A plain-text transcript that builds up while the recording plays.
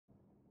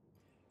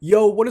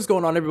Yo, what is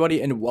going on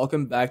everybody, and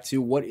welcome back to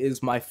what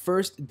is my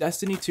first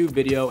Destiny 2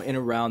 video in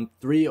around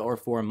 3 or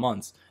 4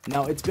 months.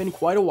 Now, it's been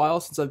quite a while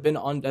since I've been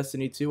on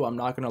Destiny 2, I'm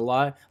not gonna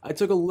lie. I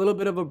took a little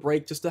bit of a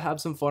break just to have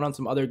some fun on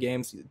some other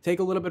games, take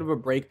a little bit of a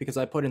break because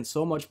I put in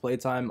so much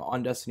playtime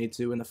on Destiny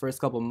 2 in the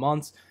first couple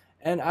months.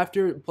 And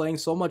after playing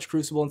so much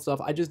Crucible and stuff,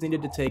 I just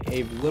needed to take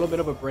a little bit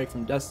of a break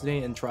from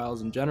Destiny and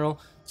Trials in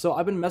general. So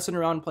I've been messing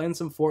around, playing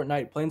some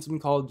Fortnite, playing some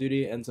Call of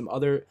Duty, and some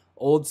other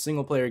old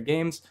single-player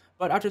games.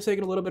 But after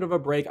taking a little bit of a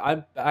break,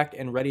 I'm back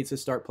and ready to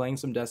start playing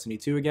some Destiny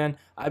 2 again.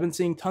 I've been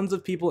seeing tons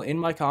of people in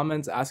my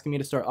comments asking me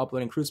to start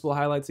uploading Crucible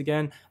highlights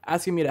again,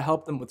 asking me to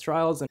help them with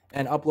Trials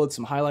and upload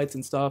some highlights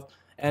and stuff.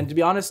 And to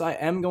be honest, I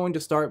am going to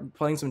start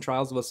playing some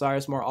Trials of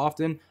Osiris more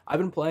often. I've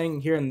been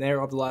playing here and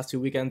there over the last 2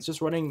 weekends, just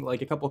running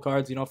like a couple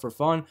cards, for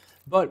fun.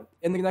 But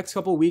in the next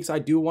couple weeks, I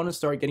do want to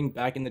start getting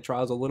back in the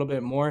Trials a little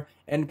bit more.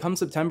 And come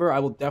September, I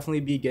will definitely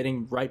be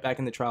getting right back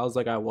in the Trials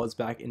like I was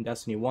back in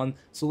Destiny 1.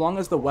 So long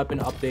as the weapon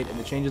update and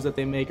the changes that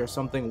they make are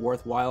something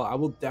worthwhile, I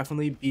will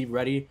definitely be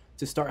ready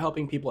to start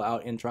helping people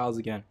out in Trials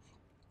again.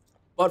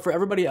 But for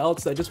everybody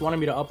else that just wanted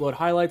me to upload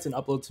highlights and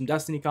upload some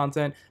Destiny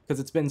content, because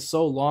it's been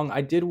so long,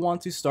 I did want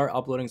to start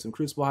uploading some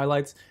Crucible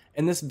highlights.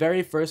 In this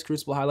very first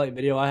Crucible highlight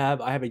video I have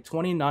a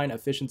 29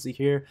 efficiency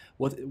here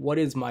with what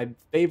is my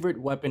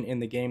favorite weapon in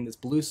the game, this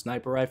blue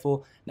sniper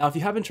rifle. Now, if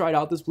you haven't tried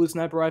out this blue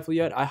sniper rifle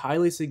yet, I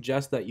highly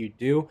suggest that you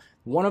do.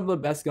 One of the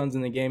best guns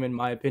in the game, in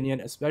my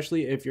opinion,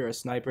 especially if you're a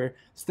sniper.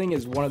 This thing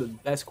is one of the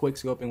best quick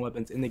scoping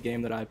weapons in the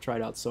game that I've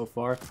tried out so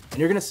far, and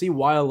you're going to see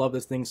why I love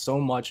this thing so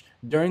much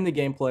during the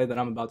gameplay that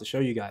I'm about to show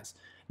you guys.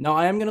 Now,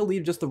 I am going to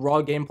leave just the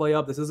raw gameplay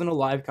up. This isn't a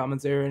live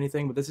commentary or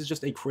anything, but this is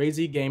just a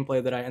crazy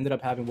gameplay that I ended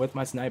up having with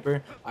my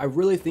sniper. I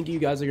really think you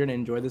guys are going to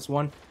enjoy this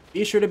one.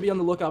 Be sure to be on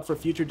the lookout for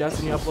future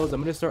Destiny uploads.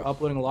 I'm going to start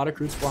uploading a lot of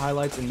Crucible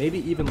highlights and maybe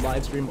even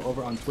live stream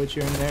over on Twitch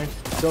here and there.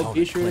 So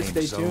be sure to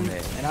stay tuned,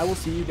 and I will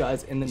see you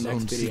guys in the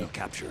next video.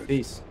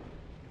 Peace.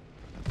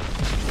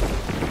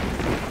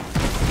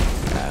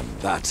 And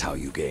that's how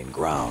you gain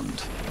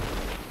ground.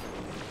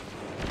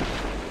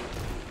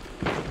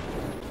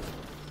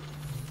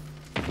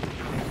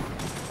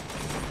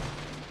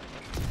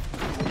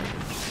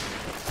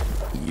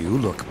 You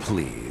look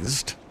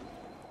pleased.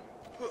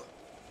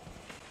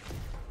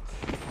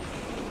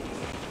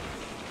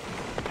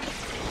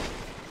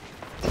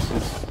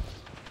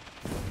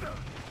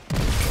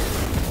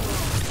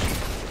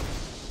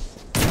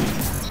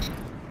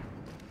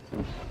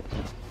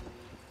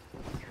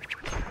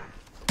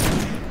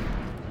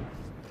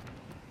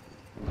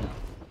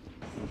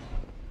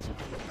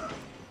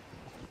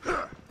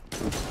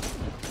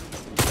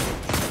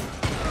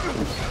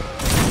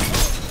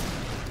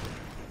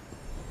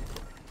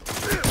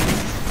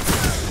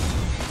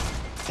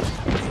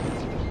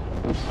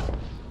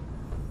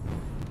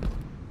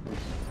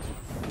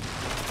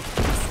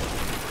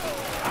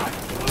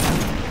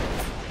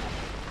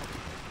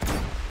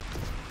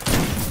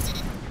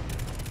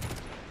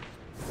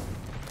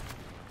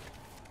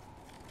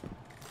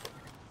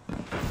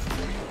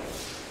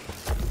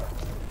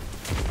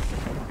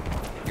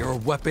 Your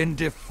weapon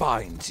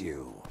defines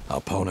you.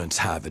 Opponents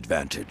have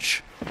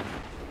advantage.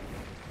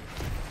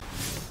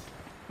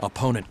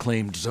 Opponent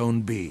claimed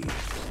Zone B.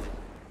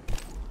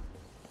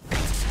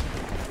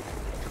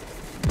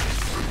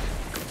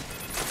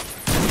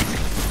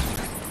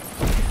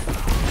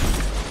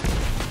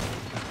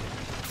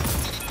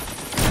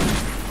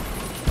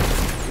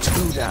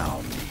 Two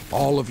down.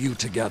 All of you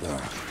together,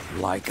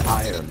 like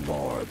Iron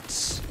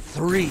Lords.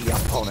 3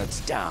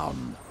 opponents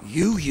down.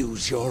 You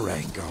use your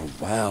anger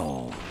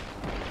well.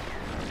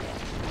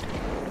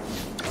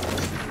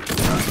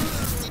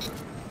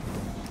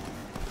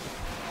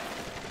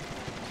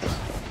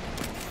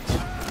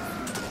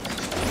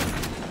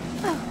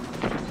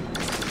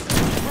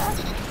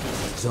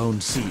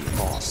 Zone C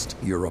lost.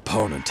 Your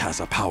opponent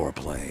has a power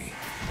play.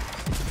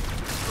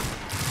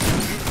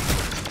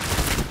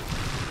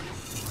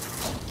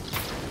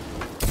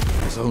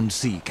 Zone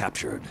C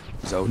captured.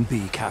 Zone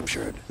B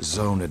captured.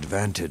 Zone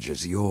advantage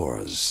is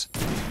yours.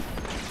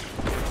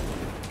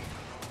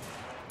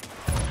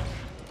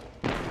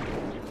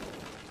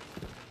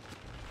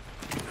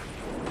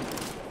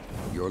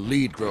 Your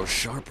lead grows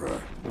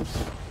sharper.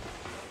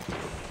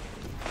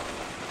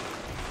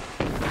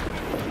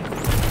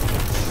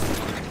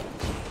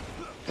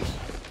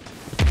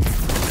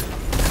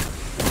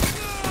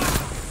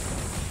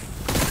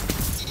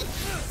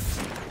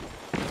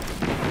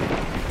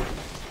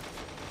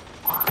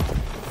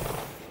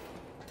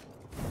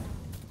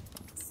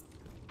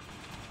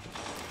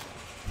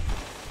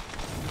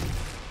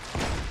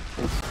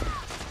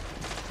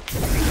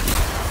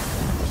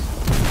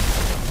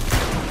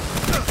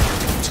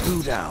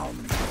 Two down.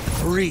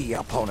 3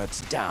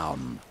 opponents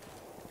down.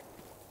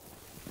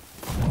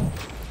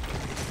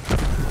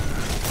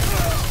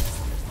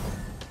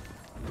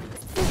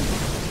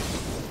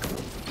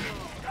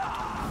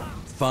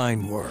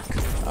 Fine work.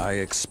 I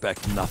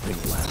expect nothing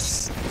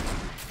less.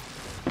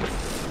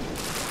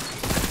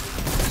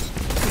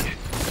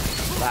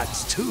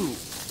 That's 2.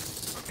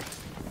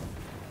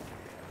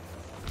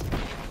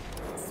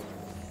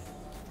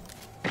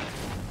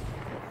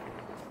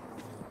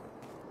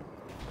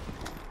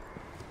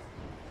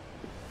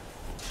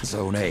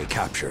 Zone A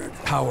captured.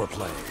 Power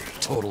play.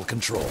 Total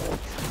control.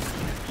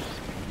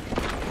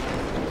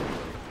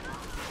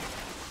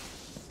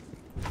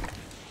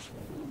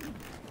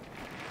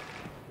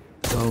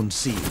 Zone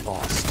C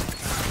lost.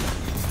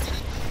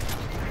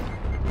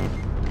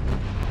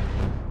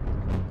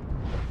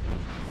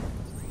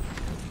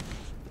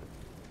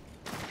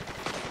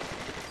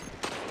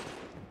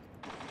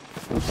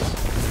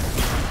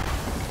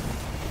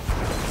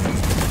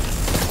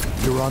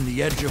 You're on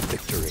the edge of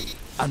victory.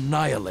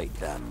 Annihilate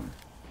them.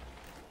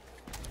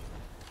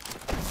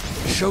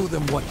 Show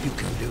them what you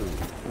can do.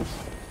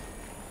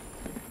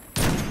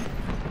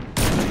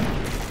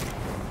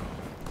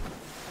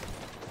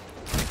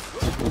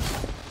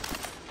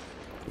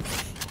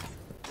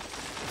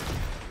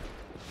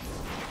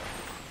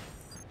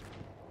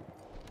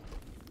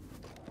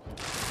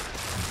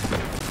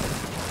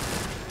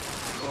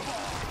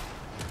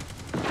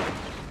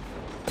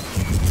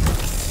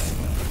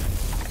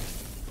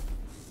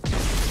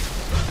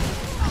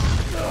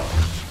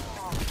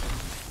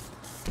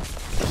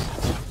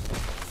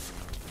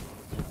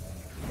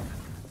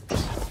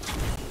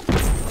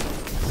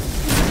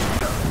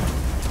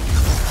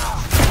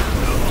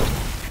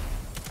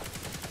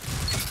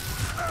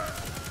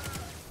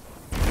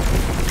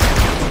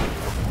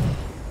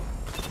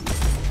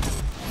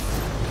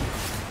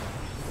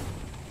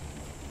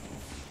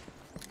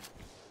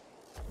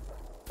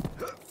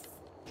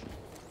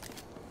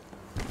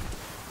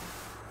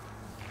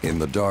 In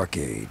the Dark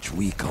Age,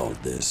 we called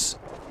this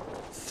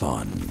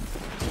fun.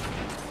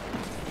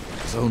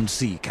 Zone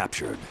C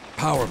captured.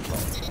 Power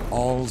play.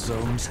 All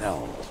zones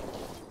held.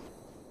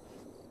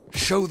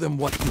 Show them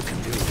what you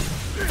can do.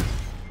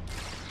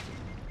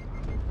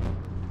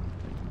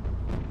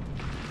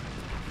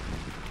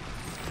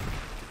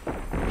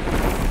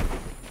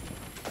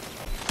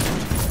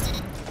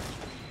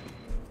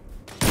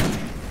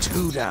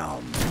 Two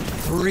down.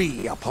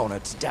 3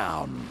 opponents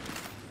down.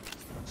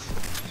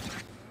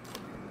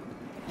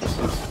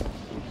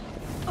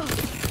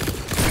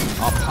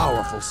 A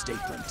powerful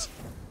statement.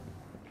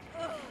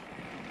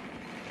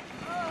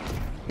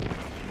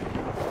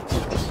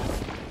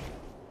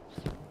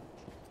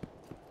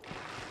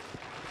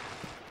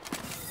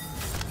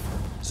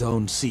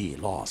 Zone C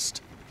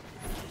lost.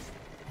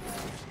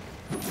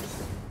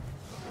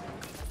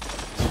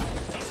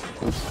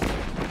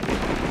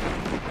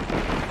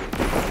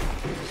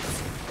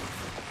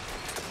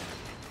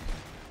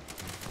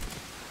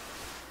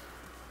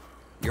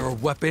 Your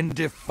weapon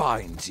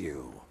defines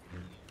you.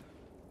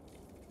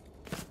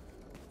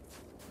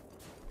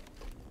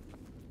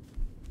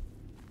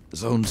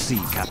 Zone C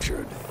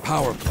captured.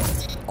 Power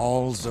play.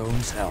 All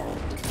zones held.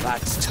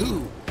 That's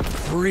 2.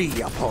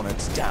 3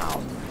 opponents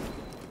down.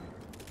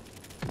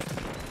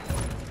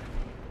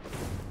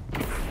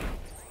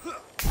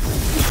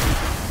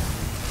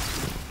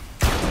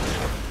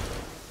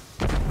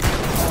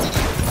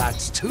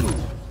 That's 2.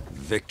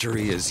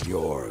 Victory is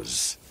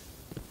yours.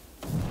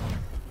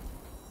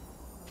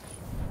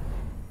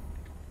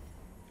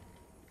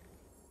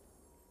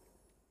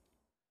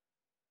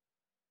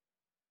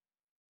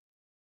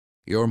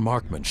 Your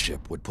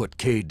marksmanship would put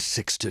Cade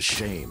 6 to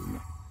shame.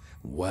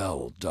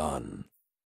 Well done.